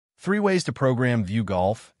3 ways to program VW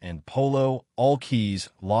Golf and Polo all keys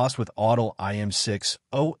lost with Autel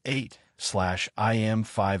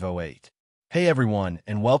IM608/IM508. Hey everyone,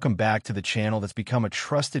 and welcome back to the channel that's become a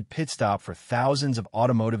trusted pit stop for thousands of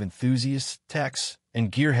automotive enthusiasts, techs,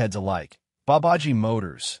 and gearheads alike. Baabji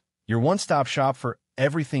Motors, your one-stop shop for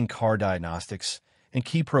everything car diagnostics and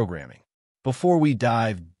key programming. Before we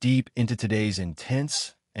dive deep into today's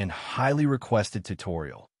intense and highly requested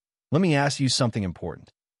tutorial, let me ask you something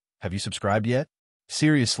important. Have you subscribed yet?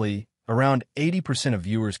 Seriously, around 80% of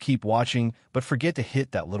viewers keep watching but forget to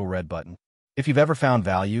hit that little red button. If you've ever found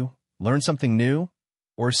value, learned something new,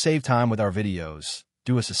 or saved time with our videos,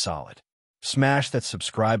 do us a solid. Smash that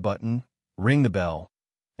subscribe button, ring the bell,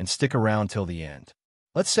 and stick around till the end.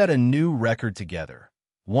 Let's set a new record together.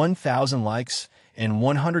 1,000 likes and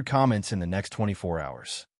 100 comments in the next 24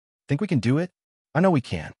 hours. Think we can do it? I know we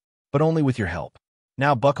can, but only with your help.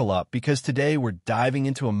 Now buckle up, because today we're diving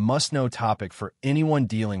into a must-know topic for anyone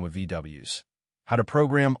dealing with VWs. How to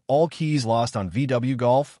program all keys lost on VW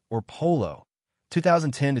Golf or Polo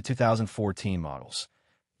 2010 to 2014 models,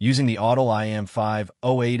 using the Autel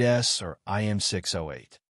IM508S or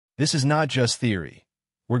IM608. This is not just theory.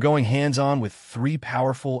 We're going hands-on with 3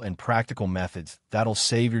 powerful and practical methods that'll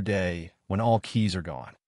save your day when all keys are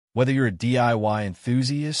gone. Whether you're a DIY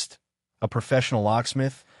enthusiast, a professional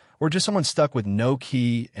locksmith, or just someone stuck with no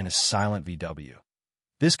key and a silent VW,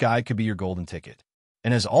 this guide could be your golden ticket.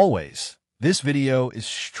 And as always, this video is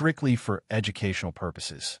strictly for educational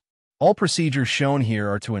purposes. All procedures shown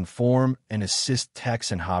here are to inform and assist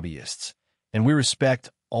techs and hobbyists, and we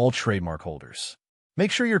respect all trademark holders.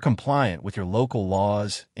 Make sure you're compliant with your local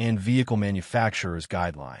laws and vehicle manufacturer's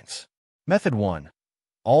guidelines. Method 1.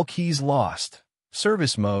 All keys lost.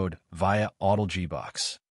 Service mode via Autel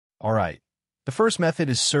G-Box. All right. The first method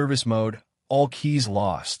is service mode, all keys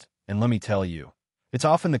lost, and let me tell you, it's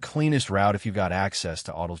often the cleanest route if you've got access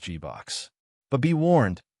to Autel's G-Box. But be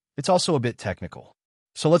warned, it's also a bit technical.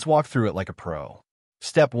 So let's walk through it like a pro.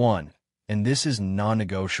 Step 1, and this is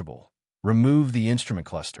non-negotiable, remove the instrument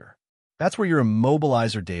cluster. That's where your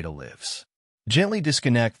immobilizer data lives. Gently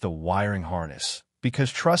disconnect the wiring harness,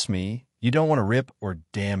 because trust me, you don't want to rip or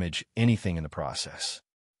damage anything in the process.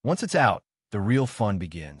 Once it's out, the real fun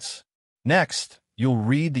begins. Next, you'll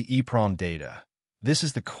read the EEPROM data. This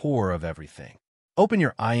is the core of everything. Open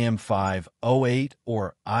your IM508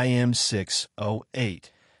 or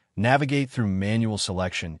IM608. Navigate through manual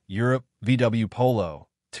selection, Europe, VW Polo,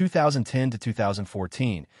 2010 to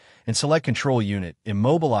 2014, and select Control Unit,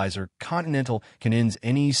 Immobilizer, Continental, Canins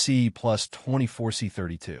NEC plus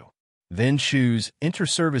 24C32. Then choose Enter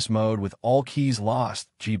Service Mode with all keys lost,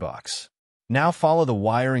 G-Box. Now follow the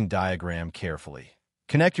wiring diagram carefully.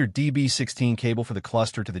 Connect your DB16 cable for the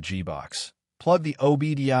cluster to the G-Box. Plug the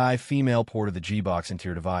OBDI female port of the G-Box into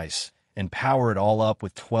your device, and power it all up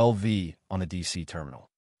with 12V on the DC terminal.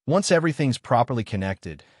 Once everything's properly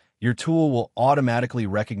connected, your tool will automatically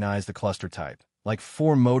recognize the cluster type, like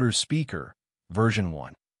 4-motor speaker, version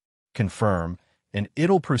 1. Confirm, and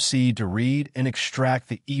it'll proceed to read and extract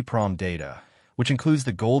the EEPROM data, which includes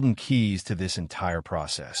the golden keys to this entire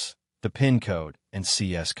process, the PIN code and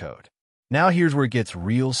CS code. Now here's where it gets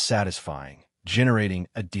real satisfying, generating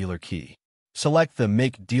a dealer key. Select the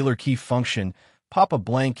Make Dealer Key function, pop a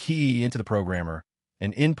blank key into the programmer,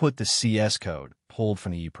 and input the CS code pulled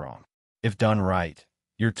from the EEPROM. If done right,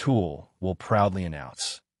 your tool will proudly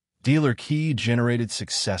announce, Dealer Key generated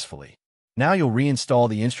successfully. Now you'll reinstall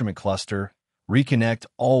the instrument cluster, reconnect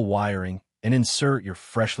all wiring, and insert your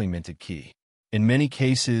freshly minted key. In many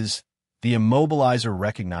cases, the immobilizer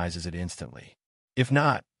recognizes it instantly. If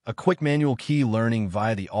not, a quick manual key learning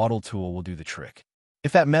via the Autel tool will do the trick.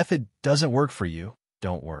 If that method doesn't work for you,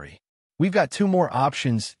 don't worry. We've got 2 more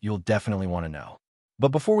options you'll definitely want to know. But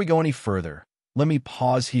before we go any further, let me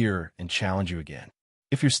pause here and challenge you again.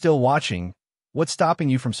 If you're still watching, what's stopping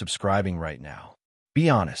you from subscribing right now? Be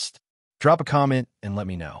honest. Drop a comment and let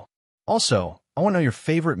me know. Also, I want to know your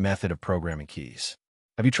favorite method of programming keys.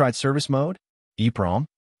 Have you tried service mode, EEPROM,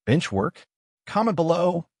 bench work? Comment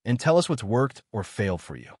below and tell us what's worked or failed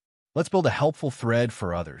for you. Let's build a helpful thread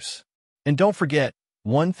for others. And don't forget,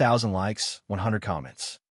 1,000 likes, 100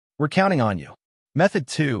 comments. We're counting on you. Method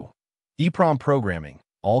 2, EEPROM programming,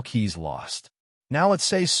 all keys lost. Now let's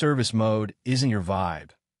say service mode isn't your vibe,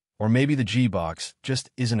 or maybe the G-Box just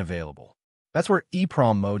isn't available. That's where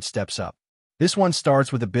EEPROM mode steps up. This one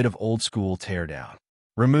starts with a bit of old-school teardown.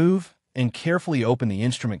 Remove and carefully open the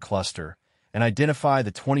instrument cluster and identify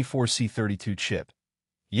the 24C32 chip.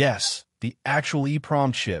 Yes, the actual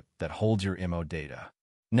EEPROM chip that holds your IMO data.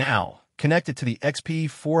 Now, connect it to the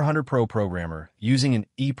XP400 Pro programmer using an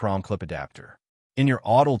EEPROM clip adapter. In your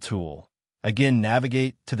Autel tool, again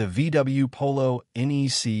navigate to the VW Polo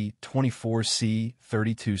NEC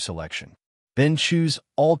 24C32 selection. Then choose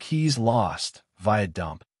All Keys Lost via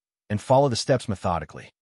Dump and follow the steps methodically.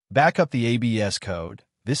 Back up the ABS code.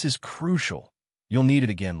 This is crucial. You'll need it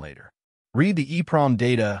again later. Read the EEPROM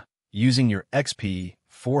data using your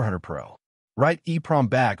XP400 Pro. Write EEPROM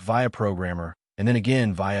back via Programmer and then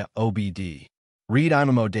again via OBD. Read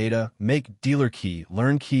IMO data, make dealer key,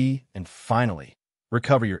 learn key, and finally,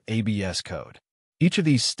 recover your ABS code. Each of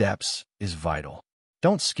these steps is vital.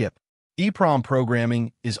 Don't skip. EEPROM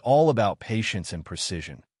programming is all about patience and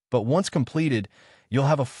precision, but once completed, you'll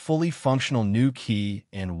have a fully functional new key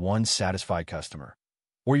and one satisfied customer.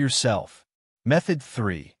 Or yourself. Method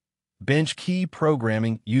 3. Bench key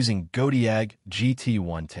programming using Godiag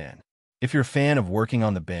GT110. If you're a fan of working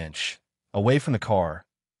on the bench, away from the car,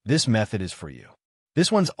 this method is for you.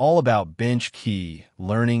 This one's all about bench key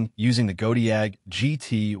learning using the Godiag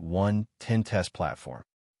GT110 test platform.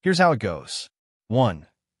 Here's how it goes. 1.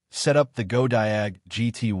 Set up the Godiag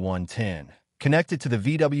GT110. Connect it to the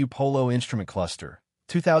VW Polo instrument cluster,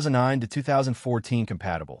 2009 to 2014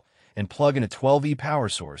 compatible, and plug in a 12V power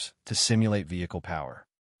source to simulate vehicle power.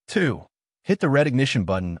 2. Hit the red ignition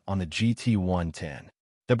button on the GT110.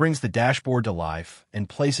 That brings the dashboard to life and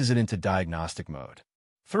places it into diagnostic mode.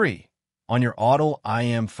 3. On your Autel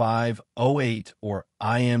IM508 or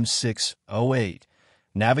IM608,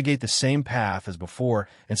 navigate the same path as before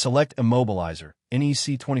and select Immobilizer,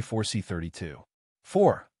 NEC 24C32.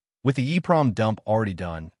 4. With the EEPROM dump already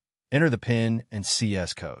done, enter the PIN and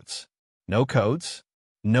CS codes. No codes?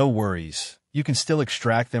 No worries. You can still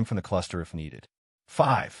extract them from the cluster if needed.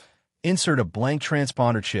 5. Insert a blank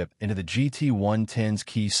transponder chip into the GT110's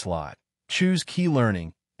key slot. Choose Key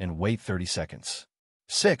Learning and wait 30 seconds.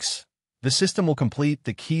 6. The system will complete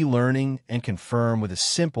the key learning and confirm with a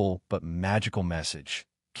simple but magical message.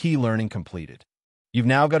 Key learning completed. You've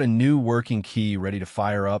now got a new working key ready to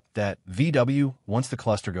fire up that VW once the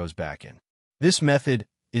cluster goes back in. This method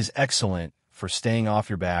is excellent for staying off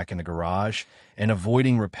your back in the garage and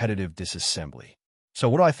avoiding repetitive disassembly. So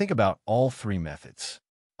what do I think about all three methods?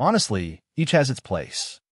 Honestly, each has its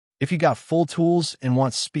place. If you got full tools and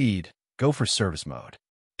want speed, go for service mode.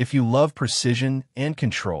 If you love precision and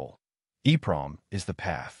control, EEPROM is the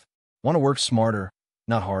path. Want to work smarter,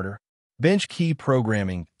 not harder? Bench key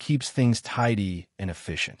programming keeps things tidy and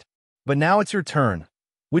efficient. But now it's your turn.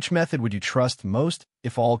 Which method would you trust most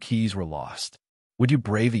if all keys were lost? Would you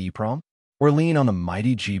brave the EEPROM or lean on the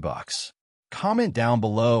mighty G-Box? Comment down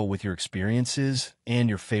below with your experiences and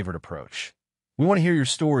your favorite approach. We want to hear your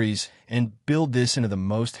stories and build this into the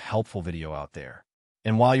most helpful video out there.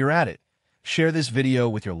 And while you're at it, share this video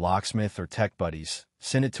with your locksmith or tech buddies,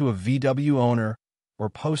 send it to a VW owner, or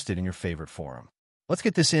post it in your favorite forum. Let's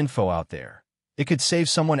get this info out there. It could save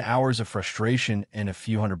someone hours of frustration and a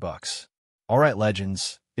few $100. All right,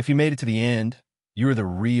 legends, if you made it to the end, you're the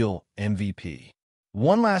real MVP.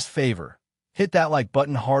 One last favor, hit that like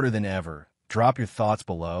button harder than ever, drop your thoughts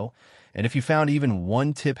below, and if you found even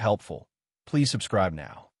one tip helpful, please subscribe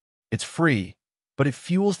now. It's free, but it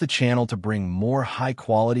fuels the channel to bring more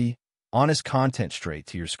high-quality, honest content straight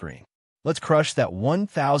to your screen. Let's crush that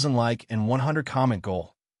 1,000 like and 100 comment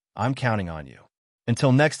goal. I'm counting on you.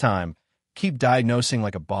 Until next time, keep diagnosing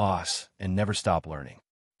like a boss and never stop learning.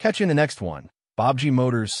 Catch you in the next one. Baabji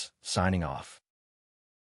Motors, signing off.